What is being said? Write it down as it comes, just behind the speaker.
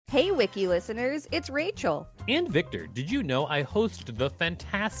Hey, Wiki listeners, it's Rachel. And Victor, did you know I host the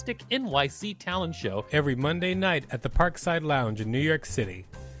fantastic NYC Talent Show every Monday night at the Parkside Lounge in New York City?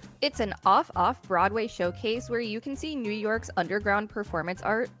 It's an off-Broadway showcase where you can see New York's underground performance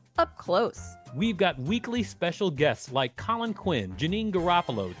art up close. We've got weekly special guests like Colin Quinn, Janine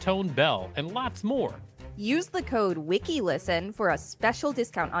Garofalo, Tone Bell, and lots more. Use the code WIKILISTEN for a special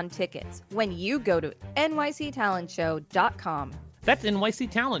discount on tickets when you go to nyctalentshow.com. That's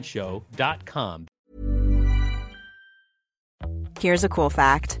nyctalentshow.com. Here's a cool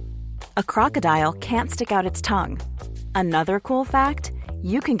fact. A crocodile can't stick out its tongue. Another cool fact,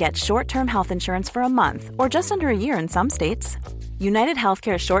 you can get short-term health insurance for a month or just under a year in some states. United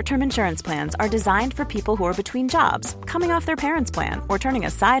Healthcare short-term insurance plans are designed for people who are between jobs, coming off their parents' plan, or turning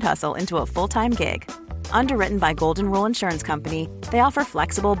a side hustle into a full-time gig. Underwritten by Golden Rule Insurance Company, they offer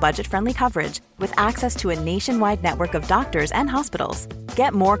flexible, budget-friendly coverage with access to a nationwide network of doctors and hospitals.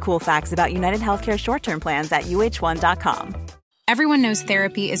 Get more cool facts about United Healthcare short-term plans at uh1.com. Everyone knows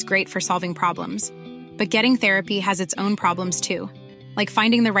therapy is great for solving problems, but getting therapy has its own problems too, like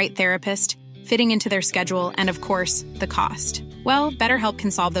finding the right therapist, fitting into their schedule, and of course, the cost. Well, BetterHelp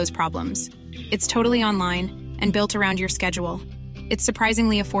can solve those problems. It's totally online and built around your schedule. It's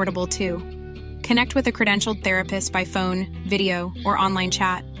surprisingly affordable too. Connect with a credentialed therapist by phone, video, or online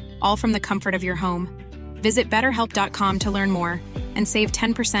chat, all from the comfort of your home. Visit BetterHelp.com to learn more and save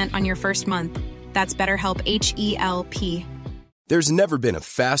 10% on your first month. That's BetterHelp, H-E-L-P. There's never been a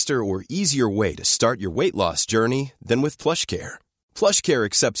faster or easier way to start your weight loss journey than with PlushCare. PlushCare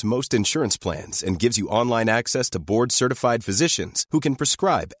accepts most insurance plans and gives you online access to board-certified physicians who can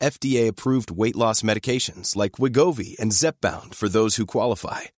prescribe FDA-approved weight loss medications like Wegovy and Zepbound for those who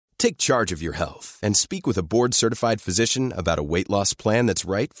qualify. Take charge of your health and speak with a board-certified physician about a weight loss plan that's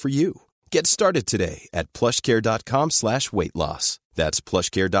right for you. Get started today at plushcare.com/weight loss. That's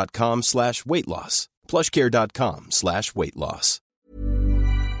plushcare.com/weight loss. plushcare.com/weight loss.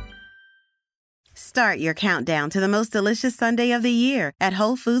 Start your countdown to the most delicious Sunday of the year at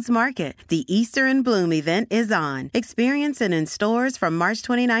Whole Foods Market. The Easter in Bloom event is on. Experience it in stores from March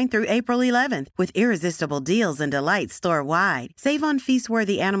 29th through April 11th with irresistible deals and delights store-wide. Save on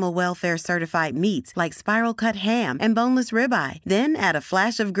feast-worthy animal welfare certified meats like spiral cut ham and boneless ribeye. Then add a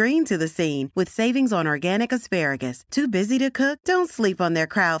flash of green to the scene with savings on organic asparagus. Too busy to cook? Don't sleep on their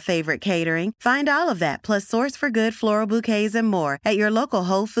crowd favorite catering. Find all of that plus Source for Good floral bouquets and more at your local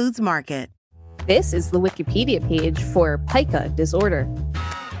Whole Foods Market. This is the Wikipedia page for Pica disorder.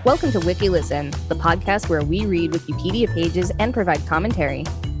 Welcome to WikiListen, the podcast where we read Wikipedia pages and provide commentary.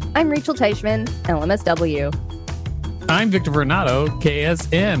 I'm Rachel Teichman, LMSW. I'm Victor Vernato,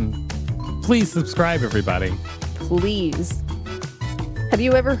 KSN. Please subscribe, everybody. Please. Have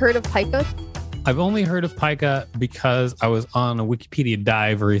you ever heard of Pica? I've only heard of Pica because I was on a Wikipedia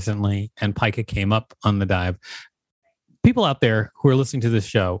dive recently and Pica came up on the dive. People out there who are listening to this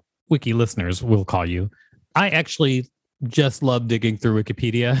show, Wiki listeners will call you. I actually just love digging through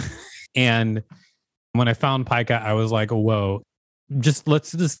Wikipedia. And when I found Pica, I was like, whoa,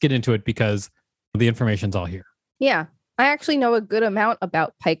 let's just get into it because the information's all here. Yeah, I actually know a good amount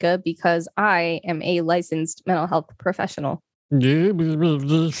about Pica because I am a licensed mental health professional.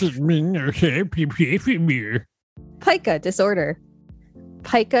 Pica disorder.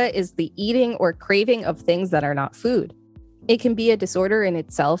 Pica is the eating or craving of things that are not food. It can be a disorder in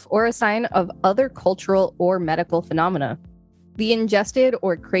itself or a sign of other cultural or medical phenomena. The ingested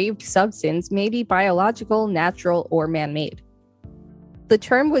or craved substance may be biological, natural, or man-made. The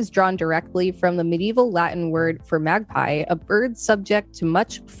term was drawn directly from the medieval Latin word for magpie, a bird subject to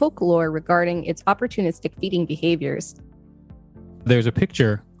much folklore regarding its opportunistic feeding behaviors. There's a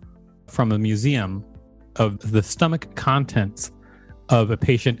picture from a museum of the stomach contents of a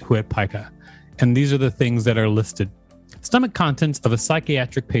patient who had Pica. And these are the things that are listed. Stomach contents of a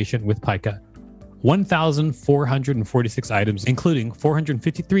psychiatric patient with Pica. 1,446 items, including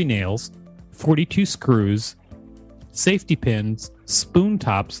 453 nails, 42 screws, safety pins, spoon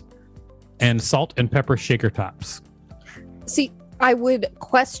tops, and salt and pepper shaker tops. See, I would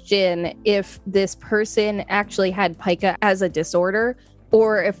question if this person actually had Pica as a disorder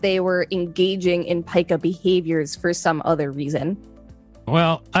or if they were engaging in Pica behaviors for some other reason.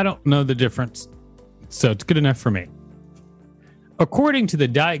 Well, I don't know the difference, so it's good enough for me. According to the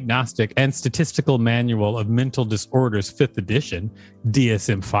Diagnostic and Statistical Manual of Mental Disorders 5th edition,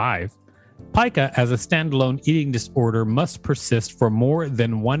 DSM-5, Pica as a standalone eating disorder must persist for more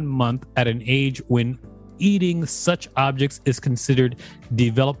than 1 month at an age when eating such objects is considered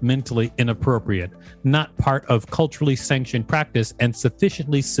developmentally inappropriate, not part of culturally sanctioned practice, and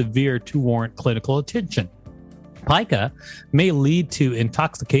sufficiently severe to warrant clinical attention. Pica may lead to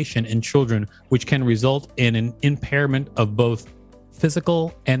intoxication in children, which can result in an impairment of both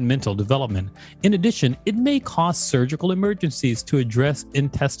physical and mental development. In addition, it may cause surgical emergencies to address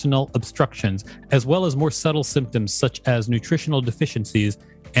intestinal obstructions, as well as more subtle symptoms such as nutritional deficiencies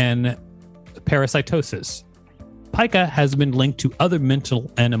and parasitosis. Pica has been linked to other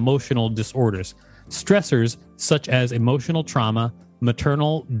mental and emotional disorders, stressors such as emotional trauma,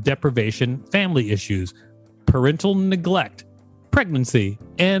 maternal deprivation, family issues, parental neglect, pregnancy,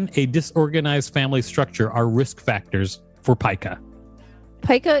 and a disorganized family structure are risk factors for pica.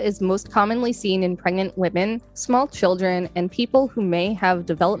 Pica is most commonly seen in pregnant women, small children, and people who may have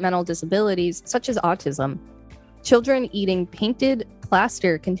developmental disabilities such as autism. Children eating painted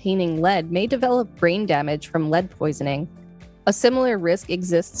plaster containing lead may develop brain damage from lead poisoning. A similar risk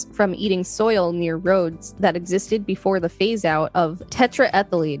exists from eating soil near roads that existed before the phase-out of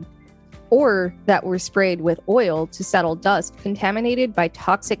tetraethylene, or that were sprayed with oil to settle dust contaminated by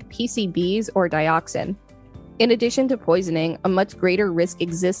toxic PCBs or dioxin. In addition to poisoning, a much greater risk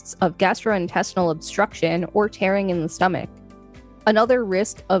exists of gastrointestinal obstruction or tearing in the stomach. Another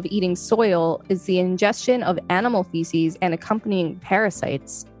risk of eating soil is the ingestion of animal feces and accompanying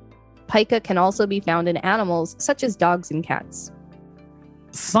parasites. Pica can also be found in animals such as dogs and cats.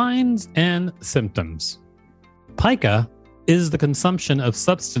 Signs and symptoms. Pica is the consumption of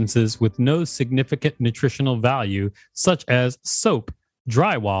substances with no significant nutritional value, such as soap,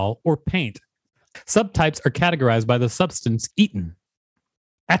 drywall, or paint. Subtypes are categorized by the substance eaten.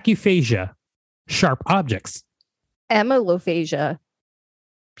 Acuphagia, sharp objects. Amylophagia,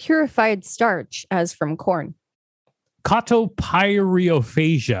 purified starch as from corn.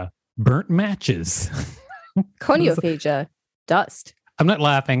 Cotopyriophagia, burnt matches. Coniophagia, dust. I'm not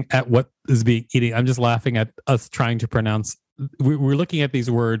laughing at what is being eaten. I'm just laughing at us trying to pronounce. We're looking at these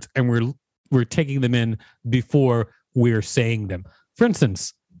words and we're taking them in before we're saying them. For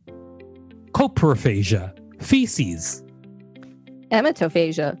instance, coprophagia, feces.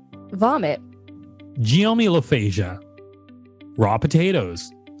 Emetophagia, vomit. Geomylophagia, raw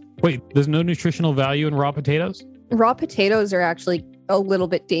potatoes. Wait, there's no nutritional value in raw potatoes? Raw potatoes are actually a little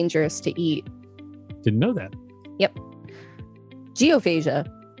bit dangerous to eat. Didn't know that. Yep. Geophagia,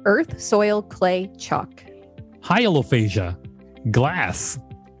 earth, soil, clay, chalk. Hyalophagia, glass.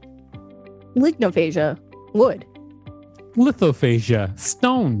 Lignophagia, wood. Lithophagia,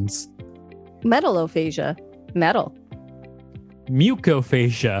 stones. Metallophagia, metal.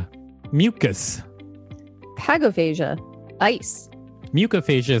 Mucophagia, mucus. Pagophagia, ice.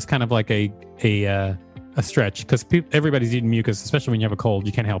 Mucophagia is kind of like a stretch because everybody's eating mucus, especially when you have a cold.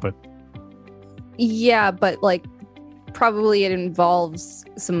 You can't help it. Yeah, but like probably it involves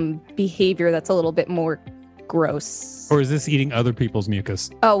some behavior that's a little bit more gross. Or is this eating other people's mucus?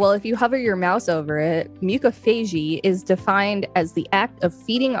 Oh, well, if you hover your mouse over it, mucophagy is defined as the act of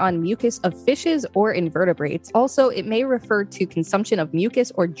feeding on mucus of fishes or invertebrates. Also, it may refer to consumption of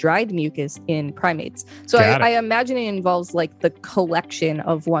mucus or dried mucus in primates. So I imagine it involves like the collection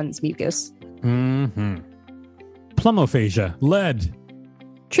of one's mucus. Mm-hmm. Plumophagia, lead.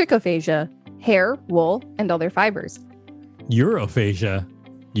 Trichophagia, hair, wool, and other fibers. Urophagia,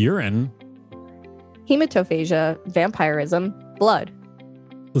 urine. Hematophagia, vampirism, blood.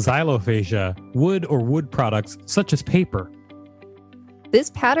 Xylophagia, wood or wood products such as paper. This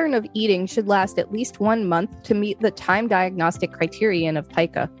pattern of eating should last at least 1 month to meet the time diagnostic criterion of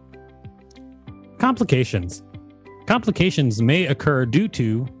pica. Complications. Complications may occur due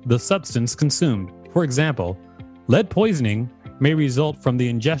to the substance consumed. For example, lead poisoning may result from the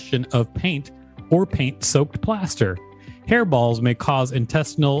ingestion of paint or paint-soaked plaster. Hairballs may cause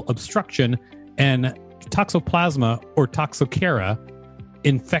intestinal obstruction, and toxoplasma or toxocara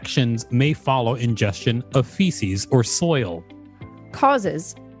infections may follow ingestion of feces or soil.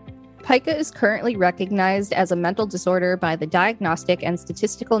 Causes. Pica is currently recognized as a mental disorder by the Diagnostic and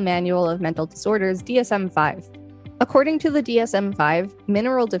Statistical Manual of Mental Disorders, DSM-5. According to the DSM-5,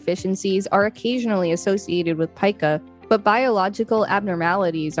 mineral deficiencies are occasionally associated with pica, but biological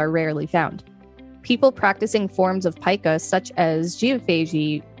abnormalities are rarely found. People practicing forms of pica, such as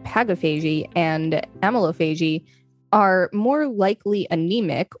geophagy, pagophagy, and amylophagy, are more likely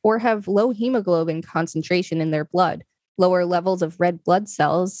anemic or have low hemoglobin concentration in their blood, lower levels of red blood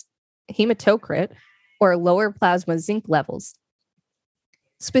cells, hematocrit, or lower plasma zinc levels.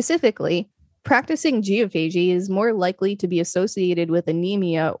 Specifically, practicing geophagy is more likely to be associated with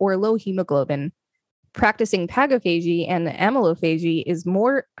anemia or low hemoglobin. Practicing pagophagy and amylophagy is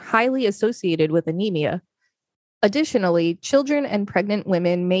more highly associated with anemia. Additionally, children and pregnant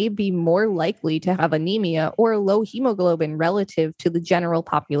women may be more likely to have anemia or low hemoglobin relative to the general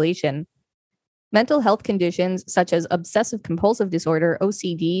population. Mental health conditions such as obsessive compulsive disorder,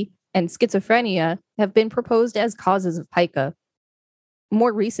 OCD, and schizophrenia have been proposed as causes of pica.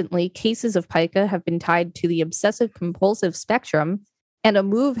 More recently, cases of pica have been tied to the obsessive compulsive spectrum, and a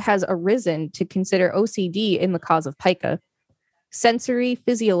move has arisen to consider OCD in the cause of pica. Sensory,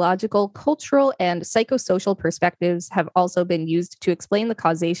 physiological, cultural, and psychosocial perspectives have also been used to explain the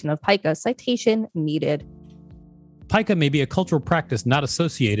causation of pica. Citation needed. Pica may be a cultural practice not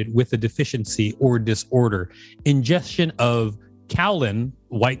associated with a deficiency or disorder. Ingestion of kaolin,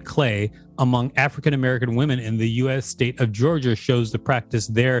 white clay, among African American women in the U.S. state of Georgia shows the practice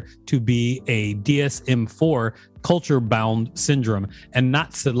there to be a DSM-4 culture-bound syndrome and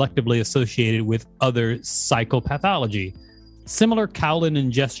not selectively associated with other psychopathology. Similar kaolin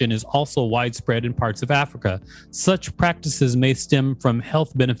ingestion is also widespread in parts of Africa. Such practices may stem from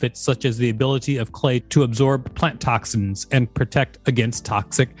health benefits such as the ability of clay to absorb plant toxins and protect against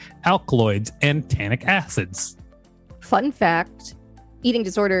toxic alkaloids and tannic acids. Fun fact, eating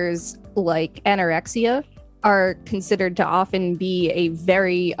disorders like anorexia are considered to often be a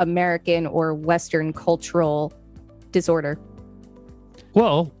very American or Western cultural disorder.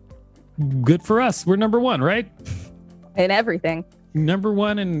 Well, good for us. We're number one, right? In everything. Number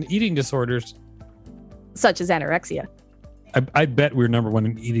one in eating disorders. Such as anorexia. I bet we're number one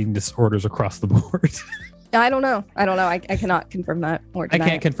in eating disorders across the board. I don't know. I cannot confirm that or deny I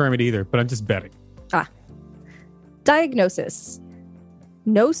can't confirm it either, but I'm just betting. Diagnosis.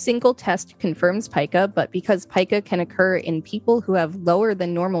 No single test confirms pica, but because pica can occur in people who have lower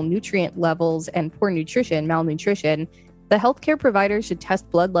than normal nutrient levels and poor nutrition, malnutrition, the healthcare provider should test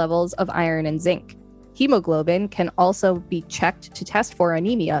blood levels of iron and zinc. Hemoglobin can also be checked to test for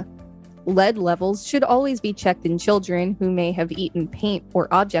anemia. Lead levels should always be checked in children who may have eaten paint or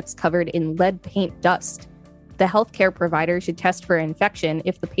objects covered in lead paint dust. The healthcare provider should test for infection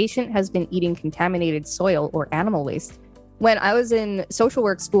if the patient has been eating contaminated soil or animal waste. When I was in social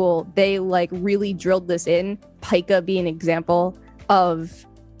work school, they really drilled this in, pica being an example of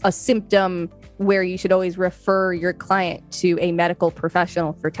a symptom where you should always refer your client to a medical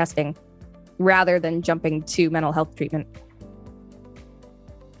professional for testing, rather than jumping to mental health treatment.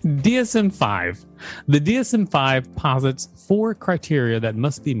 DSM-5. The DSM-5 posits 4 criteria that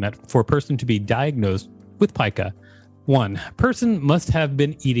must be met for a person to be diagnosed with pica. 1. Person must have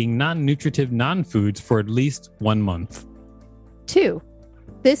been eating non-nutritive non-foods for at least 1 month. 2.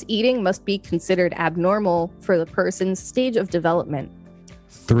 This eating must be considered abnormal for the person's stage of development.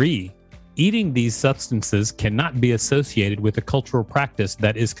 3. Eating these substances cannot be associated with a cultural practice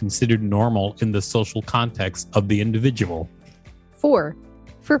that is considered normal in the social context of the individual. 4.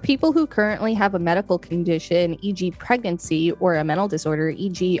 For people who currently have a medical condition, e.g. pregnancy, or a mental disorder,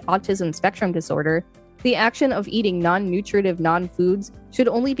 e.g. autism spectrum disorder, the action of eating non-nutritive non-foods should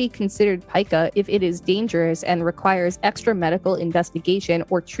only be considered pica if it is dangerous and requires extra medical investigation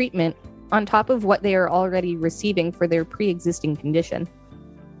or treatment on top of what they are already receiving for their pre-existing condition.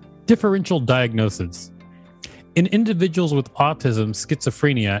 Differential diagnosis. In individuals with autism,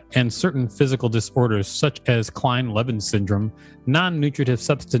 schizophrenia, and certain physical disorders such as Klein-Levin syndrome, non-nutritive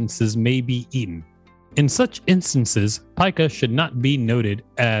substances may be eaten. In such instances, pica should not be noted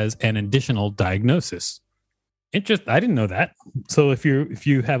as an additional diagnosis. I didn't know that. So if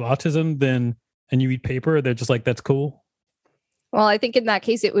you have autism and you eat paper, they're just like, that's cool? Well, I think in that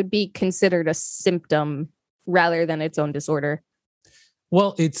case, it would be considered a symptom rather than its own disorder.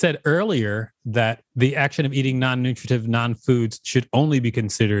 Well, it said earlier that the action of eating non-nutritive non-foods should only be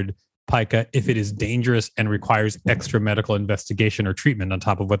considered pica if it is dangerous and requires extra medical investigation or treatment on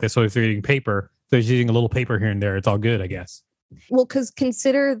top of what they. So if they're eating paper, they're eating a little paper here and there, it's all good, I guess. Well, because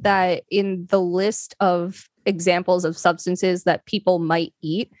consider that in the list of examples of substances that people might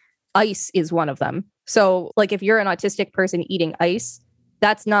eat, ice is one of them. So if you're an autistic person eating ice,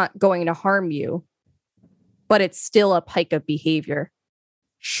 that's not going to harm you, but it's still a pica behavior.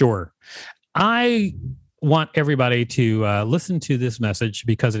 Sure. I want everybody to listen to this message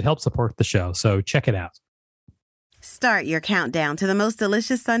because it helps support the show. So check it out. Start your countdown to the most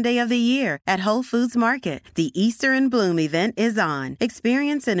delicious Sunday of the year at Whole Foods Market. The Easter in Bloom event is on.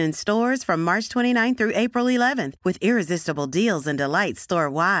 Experience it in stores from March 29th through April 11th with irresistible deals and delights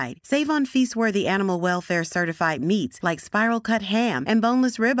store-wide. Save on feast-worthy animal welfare certified meats like spiral cut ham and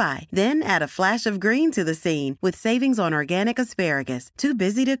boneless ribeye. Then add a flash of green to the scene with savings on organic asparagus. Too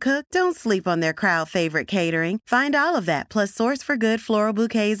busy to cook? Don't sleep on their crowd favorite catering. Find all of that plus Source for Good floral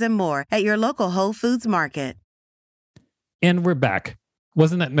bouquets and more at your local Whole Foods Market. And we're back.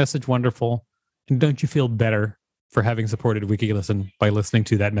 Wasn't that message wonderful? And don't you feel better for having supported Wiki Listen by listening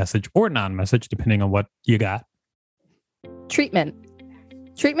to that message or non-message, depending on what you got? Treatment.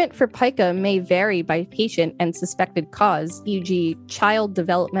 Treatment for pica may vary by patient and suspected cause, e.g., child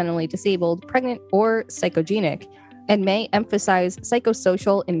developmentally disabled, pregnant, or psychogenic, and may emphasize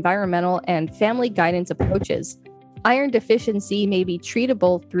psychosocial, environmental, and family guidance approaches. Iron deficiency may be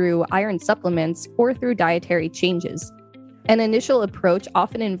treatable through iron supplements or through dietary changes. An initial approach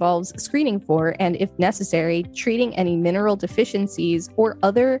often involves screening for, and if necessary, treating any mineral deficiencies or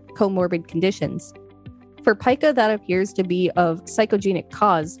other comorbid conditions. For pica that appears to be of psychogenic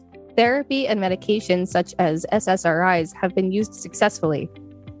cause, therapy and medications such as SSRIs have been used successfully.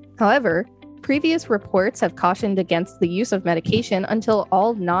 However, previous reports have cautioned against the use of medication until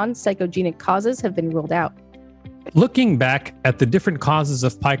all non-psychogenic causes have been ruled out. Looking back at the different causes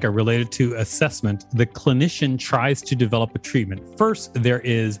of pica related to assessment, the clinician tries to develop a treatment. First, there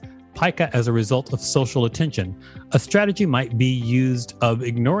is pica as a result of social attention. A strategy might be used of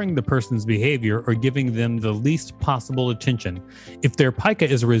ignoring the person's behavior or giving them the least possible attention. If their pica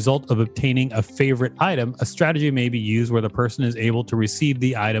is a result of obtaining a favorite item, a strategy may be used where the person is able to receive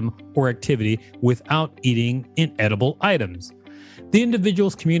the item or activity without eating inedible items. The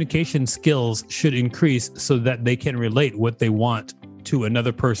individual's communication skills should increase so that they can relate what they want to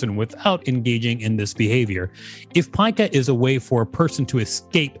another person without engaging in this behavior. If pica is a way for a person to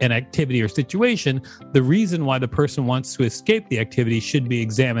escape an activity or situation, the reason why the person wants to escape the activity should be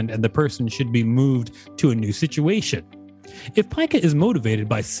examined and the person should be moved to a new situation. If pica is motivated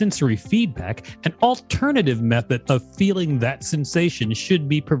by sensory feedback, an alternative method of feeling that sensation should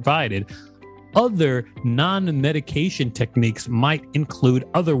be provided. Other non-medication techniques might include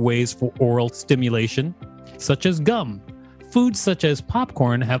other ways for oral stimulation, such as gum. Foods such as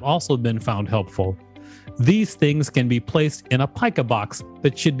popcorn have also been found helpful. These things can be placed in a pica box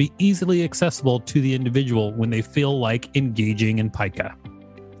that should be easily accessible to the individual when they feel like engaging in pica.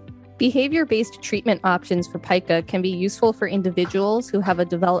 Behavior-based treatment options for pica can be useful for individuals who have a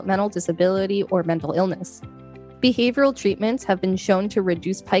developmental disability or mental illness. Behavioral treatments have been shown to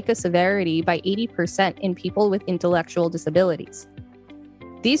reduce pica severity by 80% in people with intellectual disabilities.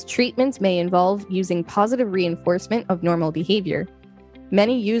 These treatments may involve using positive reinforcement of normal behavior.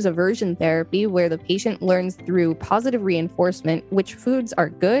 Many use aversion therapy where the patient learns through positive reinforcement which foods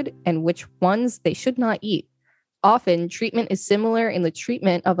are good and which ones they should not eat. Often, treatment is similar in the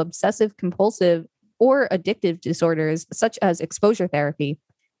treatment of obsessive-compulsive or addictive disorders such as exposure therapy.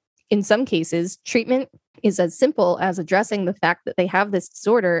 In some cases, treatment is as simple as addressing the fact that they have this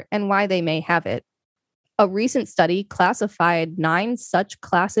disorder and why they may have it. A recent study classified 9 such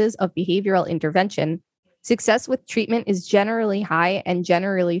classes of behavioral intervention. Success with treatment is generally high and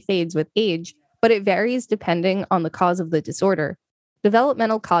generally fades with age, but it varies depending on the cause of the disorder.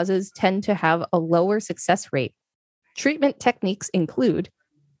 Developmental causes tend to have a lower success rate. Treatment techniques include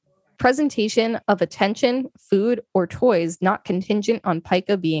presentation of attention, food, or toys not contingent on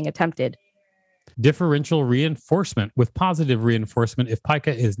pica being attempted. Differential reinforcement with positive reinforcement if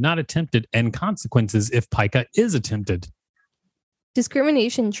pica is not attempted and consequences if pica is attempted.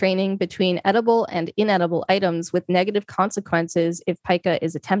 Discrimination training between edible and inedible items with negative consequences if pica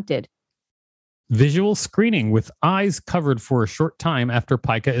is attempted. Visual screening with eyes covered for a short time after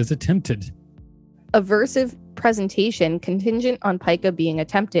pica is attempted. Aversive presentation contingent on pica being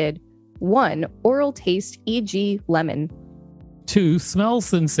attempted. 1. Oral taste, e.g. lemon. 2. Smell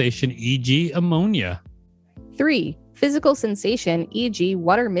sensation, e.g. ammonia. 3. Physical sensation, e.g.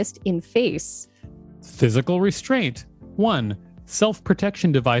 water mist in face. Physical restraint. 1.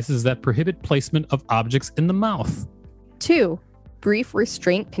 Self-protection devices that prohibit placement of objects in the mouth. 2. Brief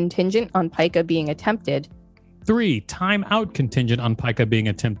restraint contingent on pica being attempted. 3. Time out contingent on pica being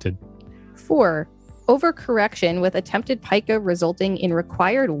attempted. 4. Overcorrection with attempted pica resulting in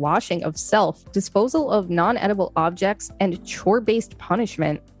required washing of self, disposal of non-edible objects, and chore-based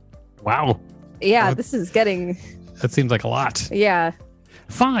punishment. Wow. Yeah, this is getting... That seems like a lot. Yeah.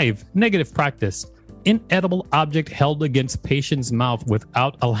 5. Negative practice. Inedible object held against patient's mouth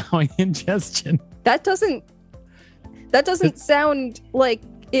without allowing ingestion. That doesn't sound like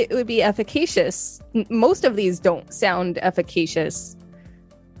it would be efficacious. Most of these don't sound efficacious.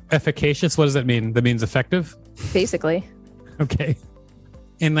 Efficacious? What does that mean? That means effective? Basically. Okay.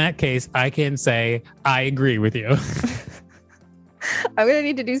 In that case, I can say I agree with you. I'm going to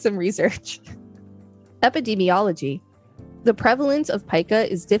need to do some research. Epidemiology. The prevalence of pica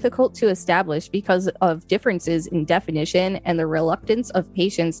is difficult to establish because of differences in definition and the reluctance of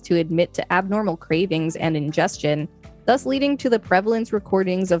patients to admit to abnormal cravings and ingestion, thus leading to the prevalence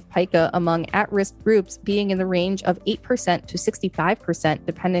recordings of pica among at-risk groups being in the range of 8% to 65%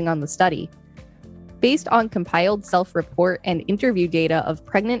 depending on the study. Based on compiled self-report and interview data of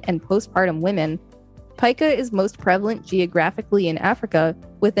pregnant and postpartum women, Pica is most prevalent geographically in Africa,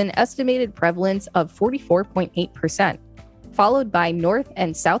 with an estimated prevalence of 44.8%, followed by North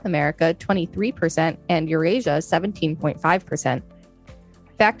and South America 23% and Eurasia 17.5%.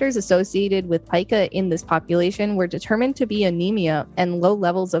 Factors associated with pica in this population were determined to be anemia and low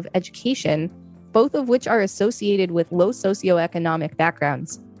levels of education, both of which are associated with low socioeconomic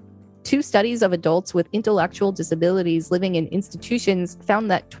backgrounds. 2 studies of adults with intellectual disabilities living in institutions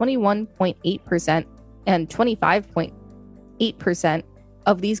found that 21.8% and 25.8%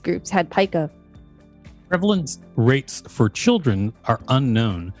 of these groups had pica. Prevalence rates for children are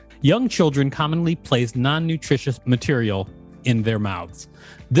unknown. Young children commonly place non-nutritious material in their mouths.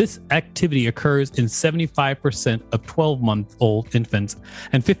 This activity occurs in 75% of 12-month-old infants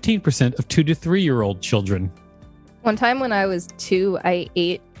and 15% of 2 to 3-year-old children. One time when I was 2, I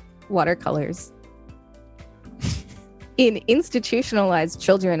ate watercolors. In institutionalized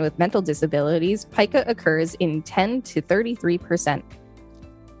children with mental disabilities, pica occurs in 10 to 33%.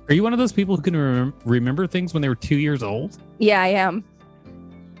 Are you one of those people who can remember things when they were 2 years old? Yeah, I am.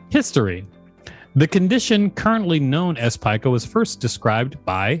 History. The condition currently known as pica was first described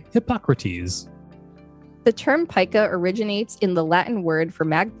by Hippocrates. The term pica originates in the Latin word for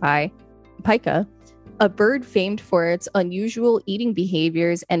magpie, pica, a bird famed for its unusual eating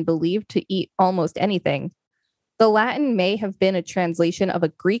behaviors and believed to eat almost anything. The Latin may have been a translation of a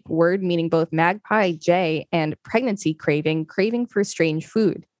Greek word meaning both magpie jay and pregnancy craving for strange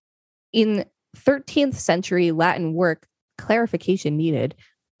food. In 13th century Latin work, clarification needed,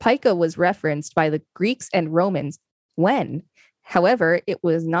 pica was referenced by the Greeks and Romans when, however, it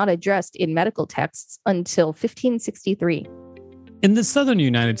was not addressed in medical texts until 1563. In the southern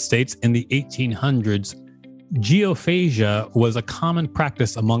United States in the 1800s, geophagia was a common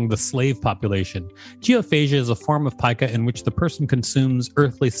practice among the slave population. Geophagia is a form of pica in which the person consumes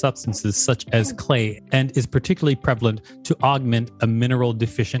earthly substances such as clay and is particularly prevalent to augment a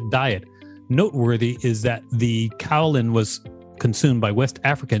mineral-deficient diet. Noteworthy is that the kaolin was consumed by West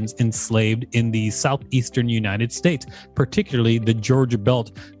Africans enslaved in the southeastern United States, particularly the Georgia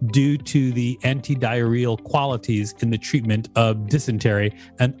Belt, due to the anti-diarrheal qualities in the treatment of dysentery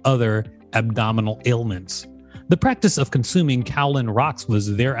and other abdominal ailments. The practice of consuming kaolin rocks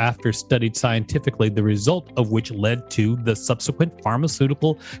was thereafter studied scientifically, the result of which led to the subsequent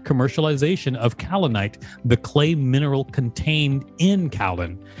pharmaceutical commercialization of kaolinite, the clay mineral contained in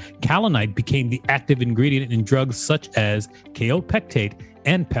kaolin. Kaolinite became the active ingredient in drugs such as kaopectate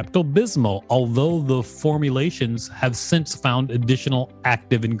and Pepto-Bismol, although the formulations have since found additional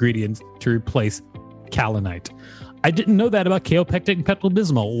active ingredients to replace kaolinite. I didn't know that about kaopectate and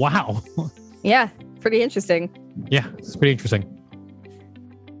Pepto-Bismol. Wow. Yeah, pretty interesting. Yeah, it's pretty interesting.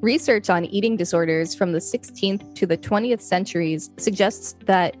 Research on eating disorders from the 16th to the 20th centuries suggests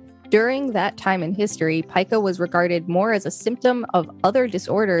that during that time in history, pica was regarded more as a symptom of other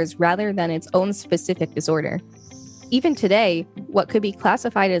disorders rather than its own specific disorder. Even today, what could be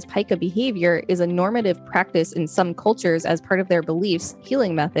classified as pica behavior is a normative practice in some cultures as part of their beliefs,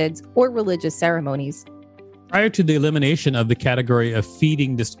 healing methods, or religious ceremonies. Prior to the elimination of the category of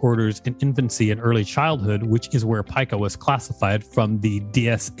feeding disorders in infancy and early childhood, which is where pica was classified from the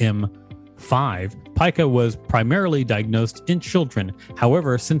DSM-5, pica was primarily diagnosed in children.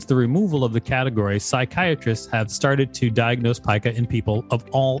 However, since the removal of the category, psychiatrists have started to diagnose pica in people of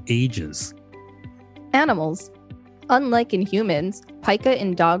all ages. Animals. Unlike in humans, pica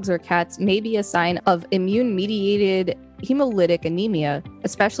in dogs or cats may be a sign of immune-mediated hemolytic anemia,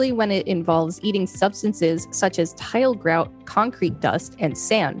 especially when it involves eating substances such as tile grout, concrete dust, and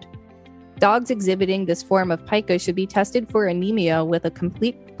sand. Dogs exhibiting this form of pica should be tested for anemia with a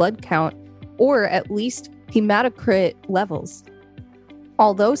complete blood count or at least hematocrit levels.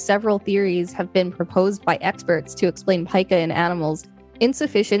 Although several theories have been proposed by experts to explain pica in animals,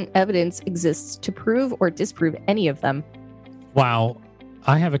 insufficient evidence exists to prove or disprove any of them. Wow,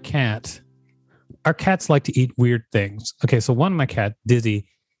 I have a cat. Our cats like to eat weird things. Okay, so one of my cat, Dizzy,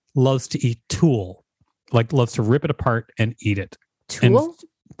 loves to eat tulle, like loves to rip it apart and eat it. Tulle? And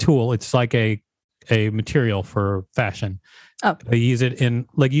tulle, it's like a material for fashion. Oh. They use it in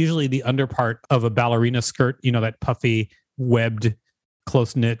like usually the under part of a ballerina skirt, you know, that puffy, webbed,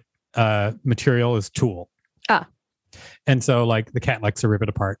 close-knit material is tulle. Ah. And so like the cat likes to rip it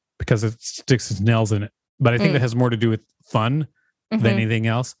apart because it sticks its nails in it. But I think that has more to do with fun than anything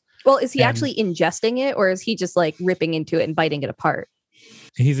else. Well, is he actually ingesting it, or is he just like ripping into it and biting it apart?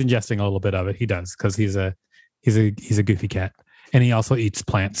 He's ingesting a little bit of it. He does, because he's a goofy cat, and he also eats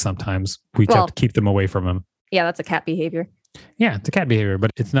plants sometimes. We have to keep them away from him. Yeah, that's a cat behavior. Yeah, it's a cat behavior, but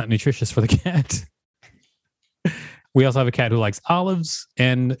it's not nutritious for the cat. We also have a cat who likes olives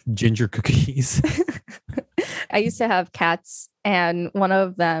and ginger cookies. I used to have cats, and one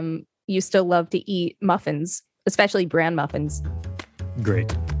of them used to love to eat muffins, especially bran muffins.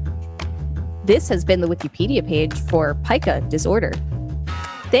 Great. This has been the Wikipedia page for pica disorder.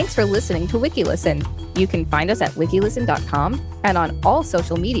 Thanks for listening to WikiListen. You can find us at wikilisten.com and on all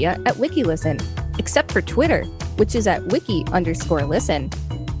social media at WikiListen, except for Twitter, which is at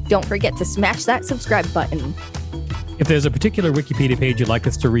wiki_listen. Don't forget to smash that subscribe button. If there's a particular Wikipedia page you'd like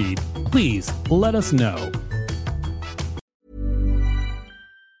us to read, please let us know.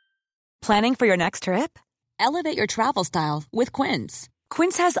 Planning for your next trip? Elevate your travel style with Quince.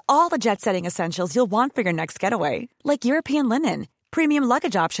 Quince has all the jet-setting essentials you'll want for your next getaway, like European linen, premium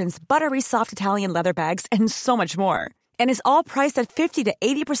luggage options, buttery soft Italian leather bags, and so much more. And is all priced at 50 to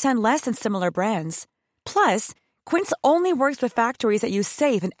 80% less than similar brands. Plus, Quince only works with factories that use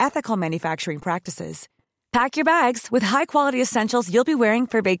safe and ethical manufacturing practices. Pack your bags with high-quality essentials you'll be wearing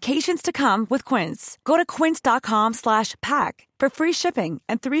for vacations to come with Quince. Go to quince.com/pack for free shipping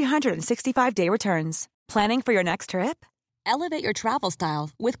and 365-day returns. Planning for your next trip? Elevate your travel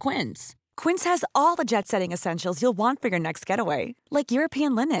style with Quince. Quince has all the jet-setting essentials you'll want for your next getaway, like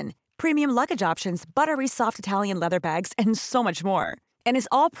European linen, premium luggage options, buttery soft Italian leather bags, and so much more. And is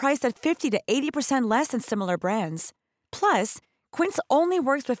all priced at 50 to 80% less than similar brands. Plus, Quince only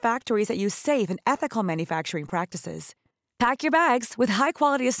works with factories that use safe and ethical manufacturing practices. Pack your bags with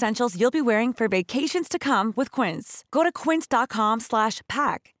high-quality essentials you'll be wearing for vacations to come with Quince. Go to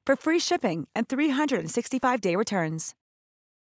quince.com/pack for free shipping and 365-day returns.